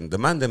girl's saying. The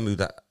man them who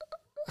that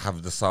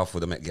have the Safo,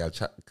 the met girl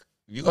chat,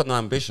 you got no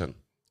ambition.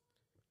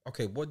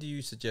 Okay, what do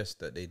you suggest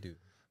that they do?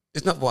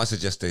 It's not what I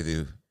suggest they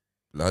do,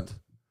 lad.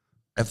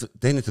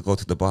 They need to go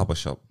to the barber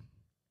shop.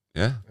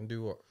 Yeah? And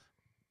do what?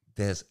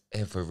 There's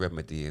every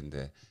remedy in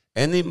there.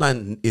 Any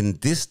man in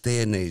this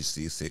day and age,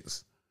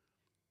 Ceesix,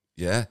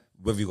 yeah,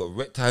 whether you got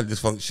erectile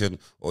dysfunction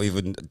or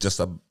even just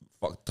a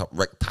fucked up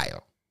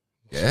rectile,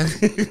 yeah,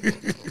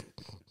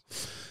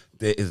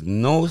 there is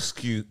no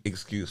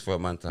excuse for a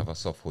man to have a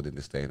soft hood in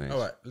this day and age.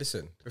 All right,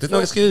 listen. There's no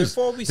excuse.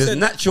 There's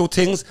natural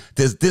things.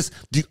 There's this.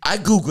 I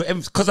Google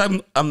because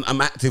I'm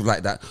active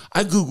like that.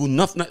 I Google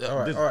nothing.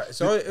 All right.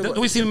 So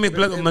we see me make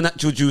blood with my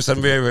natural juice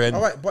and rare. And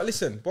all right, but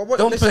listen.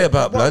 Don't play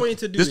about blood.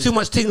 There's too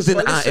much things in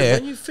our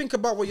air. When you think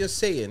about what you're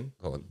saying,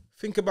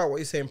 think about what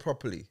you're saying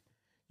properly.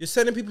 You're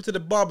sending people to the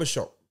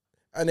barbershop,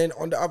 and then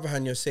on the other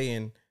hand, you're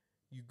saying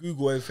you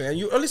Google everything, and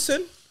you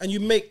listen, and you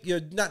make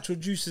your natural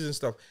juices and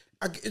stuff.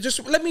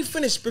 Just let me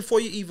finish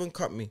before you even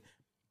cut me.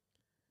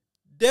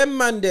 Them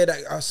man there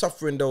that are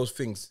suffering those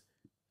things,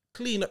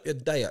 clean up your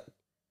diet.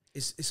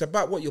 It's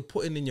about what you're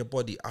putting in your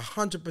body.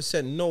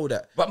 100% know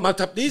that.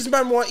 But these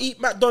men want to eat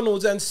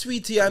McDonald's and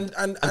sweetie and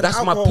that's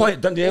alcohol. My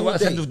point. Don't you hear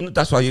what I said?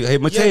 That's why you hear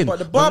me saying. But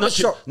the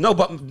barbershop. No,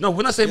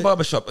 when I say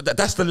barbershop,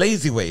 that's the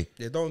lazy way.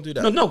 Yeah, don't do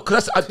that. No,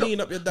 because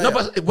clean up your diet. No,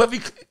 but whether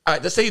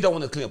let's say you don't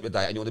want to clean up your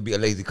diet and you want to be a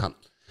lazy cunt.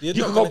 You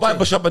can go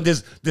barbershop and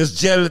there's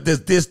gel,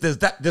 there's this, there's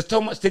that. There's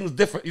so much things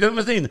different. You know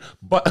what I'm saying?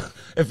 But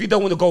if you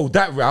don't want to go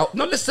that route,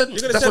 no, listen.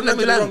 That's what let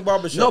me land.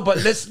 No,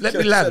 but let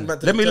me land.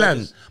 Let me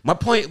land. My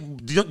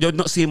point. You're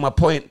not seeing my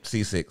point,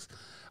 Ceesix.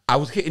 I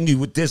was hitting you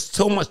with there's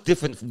so much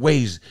different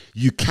ways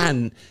you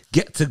can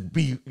get to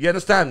be. You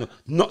understand?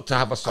 Not to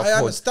have a soft. I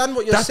understand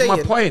what you're saying.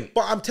 That's my point.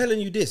 But I'm telling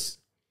you this: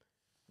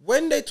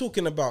 when they're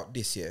talking about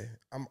this,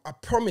 I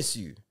promise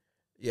you,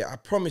 I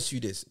promise you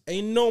this: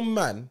 ain't no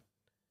man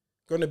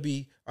gonna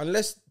be,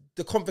 unless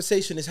the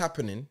conversation is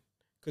happening,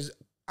 because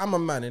I'm a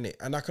man in it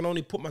and I can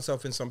only put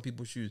myself in some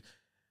people's shoes.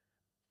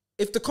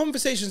 If the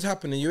conversation's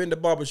happening, you're in the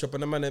barbershop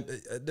and the man,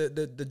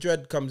 the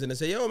dread comes in and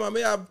say, yo man,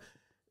 we have,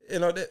 you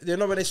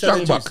know when they sell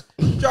the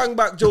juice, strong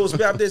back juice,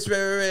 we have this,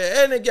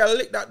 any girl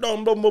lick that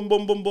down, boom boom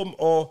boom boom boom,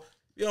 or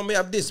You know, me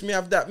have this, me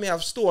have that, me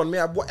have stone, me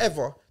have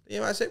whatever. You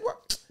know, I say,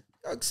 what?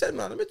 I said,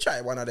 man, let me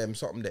try one of them,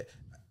 something there.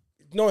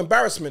 No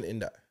embarrassment in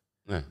that.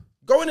 Yeah.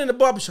 Going in the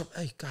barbershop,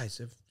 hey guys,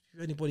 have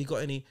anybody got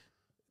any?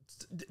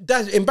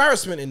 That's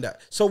embarrassment in that.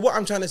 So what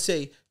I'm trying to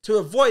say, to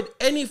avoid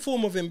any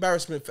form of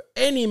embarrassment for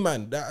any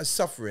man that is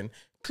suffering,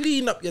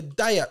 clean up your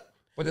diet.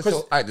 But they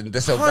sell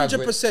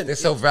 100%. They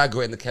sell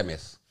Viagra in the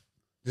chemist.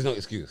 There's no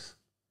excuse.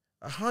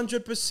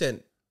 100%.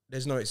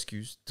 There's no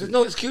excuse. There's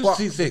no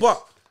excuse.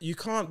 But you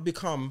can't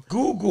become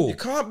Google. You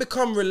can't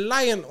become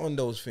reliant on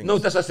those things. No,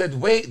 that's what I said.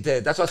 Wait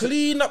there. That's what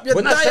clean up your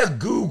diet. When I said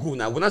Google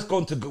now, when I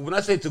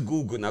say to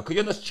Google now, because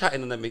you're just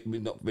chatting and then make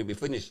me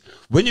finish.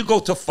 When you go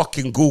to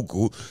fucking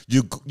Google,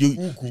 you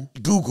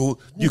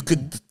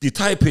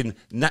type in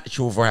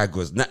natural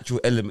Viagra's, natural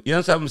element. You know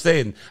what I'm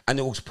saying? And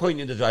it will point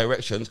you in the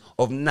directions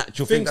of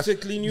natural things to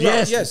clean you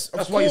up. Yes,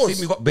 that's why you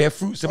see me got bare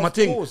fruits in my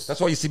thing. That's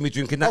why you see me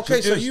drinking natural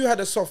juice. Okay, so you had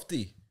a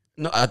softie.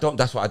 No, I don't.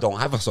 That's why I don't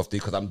have a softie,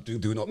 because I'm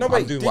doing what I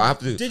have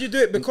to do. Did you do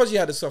it because you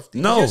had a softie?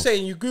 No. You're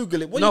saying you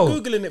Google it. What are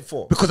you Googling it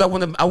for? Because I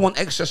want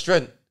extra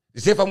strength.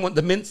 You see, if I want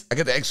the mints, I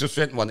get the extra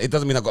strength one. It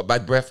doesn't mean I got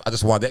bad breath. I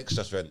just want the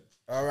extra strength.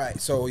 All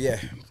right. So yeah,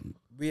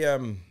 we've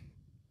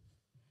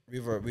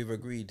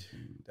agreed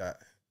that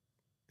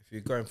if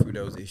you're going through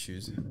those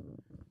issues,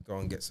 go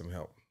and get some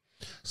help.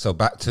 So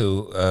back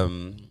to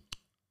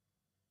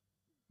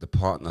the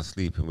partner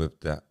sleeping with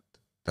that.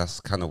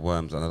 That's kind of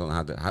worms, and I don't know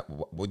how that.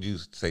 What do you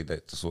say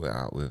that to sort it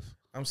out with?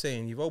 I'm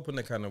saying you've opened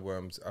the can of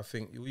worms. I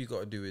think all you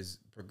got to do is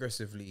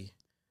progressively.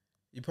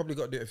 You probably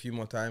got to do it a few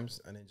more times,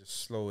 and then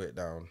just slow it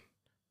down.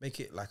 Make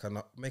it like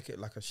a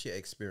shit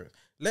experience.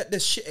 Let the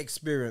shit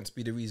experience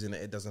be the reason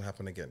that it doesn't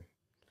happen again.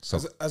 So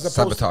as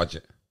sabotage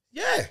it.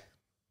 Yeah,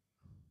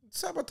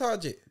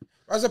 sabotage it.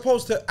 As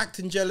opposed to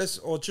acting jealous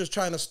or just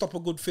trying to stop a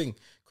good thing,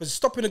 because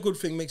stopping a good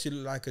thing makes you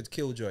look like a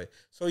killjoy.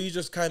 So you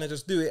just kind of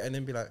just do it and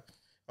then be like.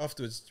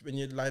 Afterwards, when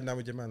you're lying down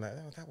with your man, like,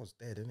 oh, that was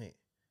dead, isn't it?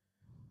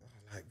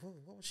 Like,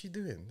 what was she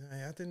doing?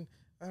 I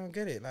don't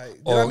get it. Like,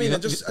 you know what I mean? I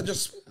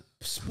just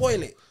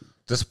spoil it.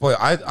 Just spoil.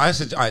 I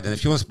said, all right, then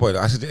if you want to spoil it,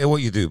 I said, hey,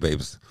 what you do,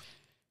 babes?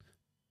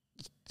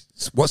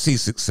 What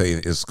Ceesix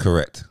saying is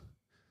correct,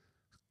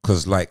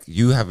 because like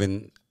you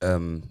having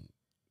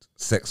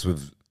sex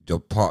with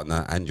your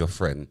partner and your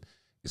friend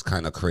is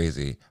kind of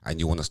crazy, and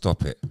you want to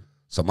stop it.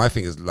 So my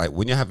thing is like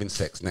when you're having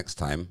sex next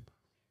time,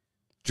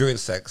 during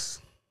sex.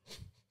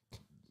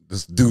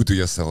 Just do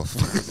yourself.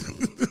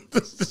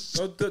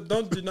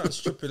 don't do nothing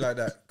stupid like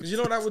that. Because you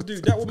know what that would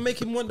do? That would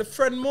make him want the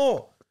friend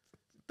more.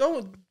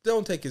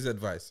 Don't take his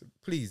advice.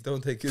 Please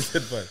don't take his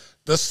advice.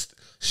 Just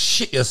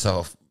shit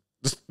yourself.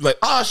 Just like,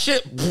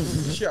 shit.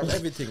 Shit up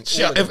everything.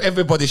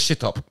 Everybody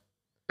shit up.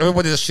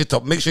 Everybody just shit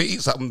up. Make sure you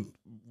eat something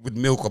with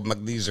milk or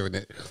magnesia in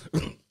it.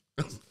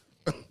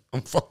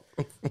 I'm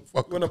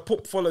gonna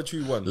pop follow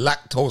through one.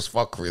 Lactose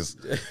fuckeries.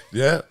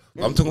 Yeah?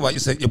 I'm talking about you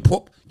say you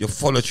pop, you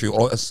follow through,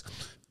 or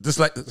just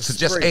like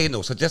suggest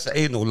anal,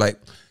 like,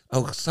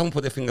 oh, someone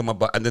put their finger in my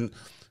butt, and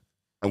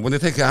when they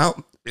take it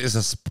out,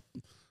 it's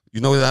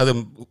you know how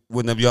them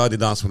when them yardie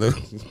dance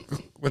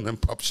when them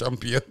pop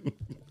champion.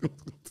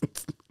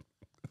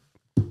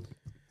 All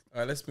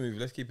right, let's move.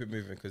 Let's keep it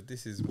moving because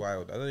this is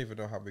wild. I don't even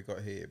know how we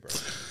got here, bro.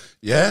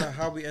 Yeah, I don't know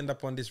how we end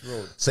up on this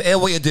road. So here,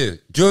 what you do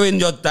during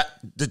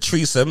the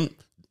threesome,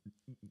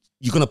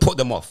 you're gonna put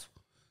them off.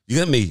 You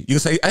get me? You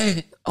say,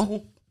 hey,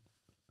 oh.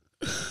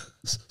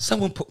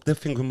 Someone put their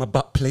finger in my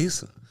butt,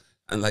 please,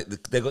 and like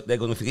they're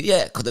gonna figure,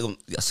 yeah, because they're gonna,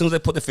 as soon as they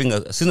put their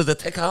finger, as soon as they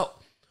take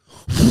out,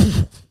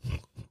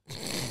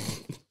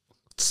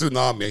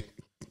 tsunami.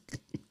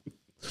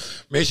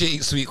 Make sure you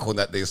eat sweet corn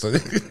that day, so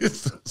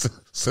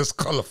it's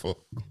colourful.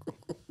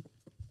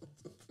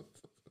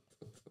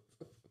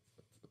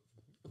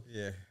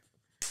 Yeah.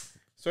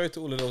 Sorry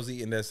to all of those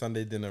eating their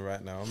Sunday dinner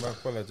right now. I'm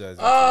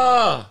apologizing.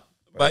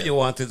 But you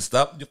wanted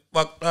stuff, you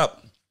fucked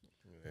up.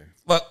 Yeah.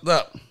 Fucked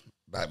up.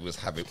 We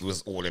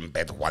was all in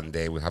bed one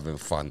day, we're having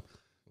fun.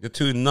 You're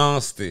too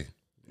nasty.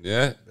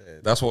 Yeah?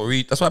 That's what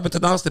happened to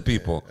nasty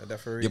people. Yeah,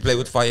 you play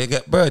with fire, you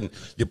get burned.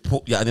 You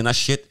put your hand in a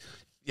shit,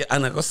 your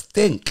hand go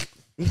stink.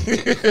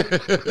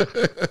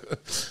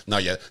 Now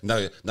you're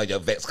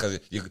vexed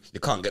because you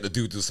can't get the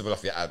doo-doo something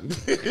off your hand.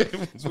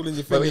 It's all in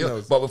your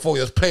fingernails. But before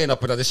you was playing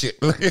up with other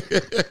shit.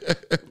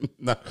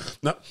 No,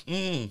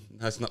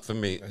 that's not for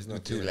me. It's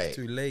not too late. It's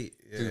too late.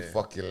 Yeah. Too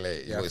fucking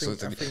late. Yeah,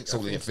 it's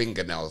all in your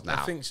fingernails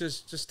now. I think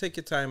just take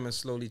your time and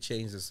slowly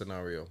change the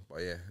scenario.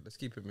 But yeah, let's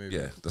keep it moving.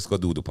 Yeah, let's go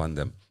do the upon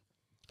them.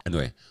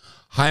 Anyway,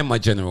 hi my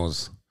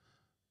generals.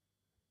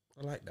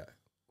 I like that.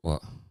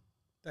 What?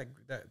 That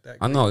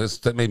I know,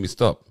 that made me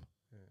stop.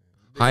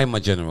 Hi, my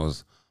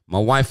generals. My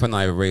wife and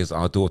I raised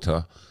our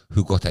daughter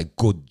who got a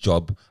good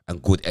job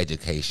and good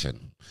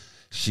education.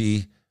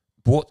 She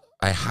bought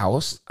a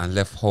house and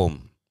left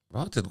home.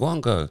 Right, go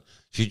and go.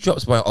 She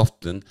drops by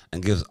often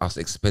and gives us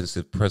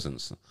expensive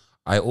presents.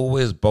 I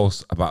always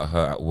boast about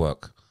her at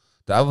work.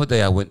 The other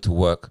day I went to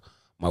work.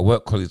 My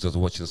work colleagues was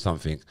watching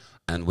something,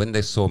 and when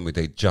they saw me,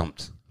 they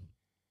jumped.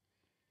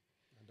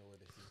 I know where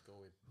this is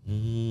going.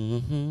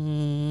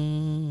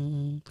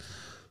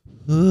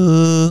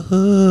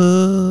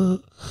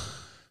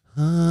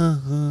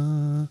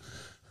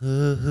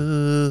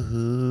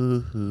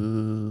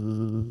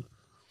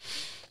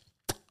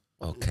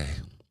 Okay.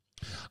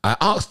 I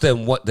asked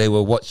them what they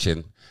were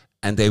watching,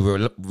 and they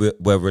were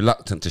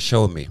reluctant to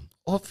show me.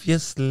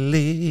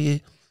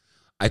 Obviously,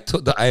 I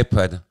took the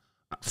iPad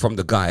from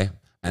the guy,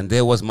 and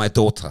there was my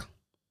daughter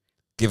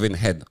giving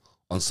head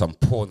on some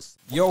porn.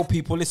 Yo,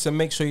 people, listen,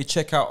 make sure you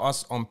check out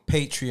us on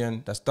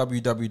Patreon. That's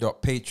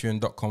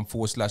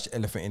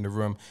www.patreon.com/elephant in the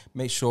room.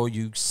 Make sure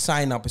you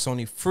sign up. It's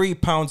only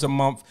 £3 a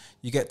month.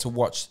 You get to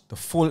watch the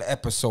full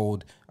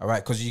episode, all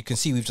right? Because you can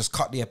see we've just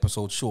cut the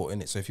episode short,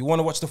 innit? So if you want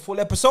to watch the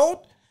full episode,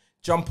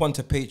 jump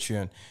onto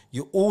Patreon.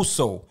 You're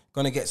also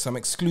going to get some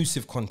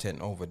exclusive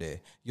content over there.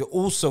 You're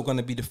also going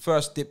to be the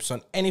first dips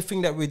on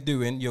anything that we're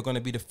doing. You're going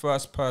to be the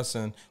first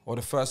person or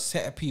the first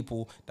set of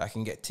people that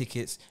can get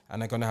tickets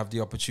and are going to have the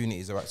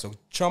opportunities, all right? So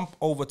jump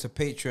over to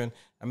Patreon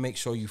and make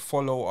sure you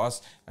follow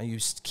us and you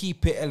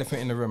keep it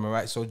elephant in the room, all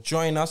right? So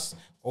join us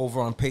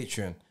over on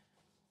Patreon.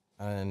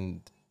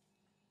 And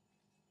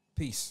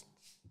peace.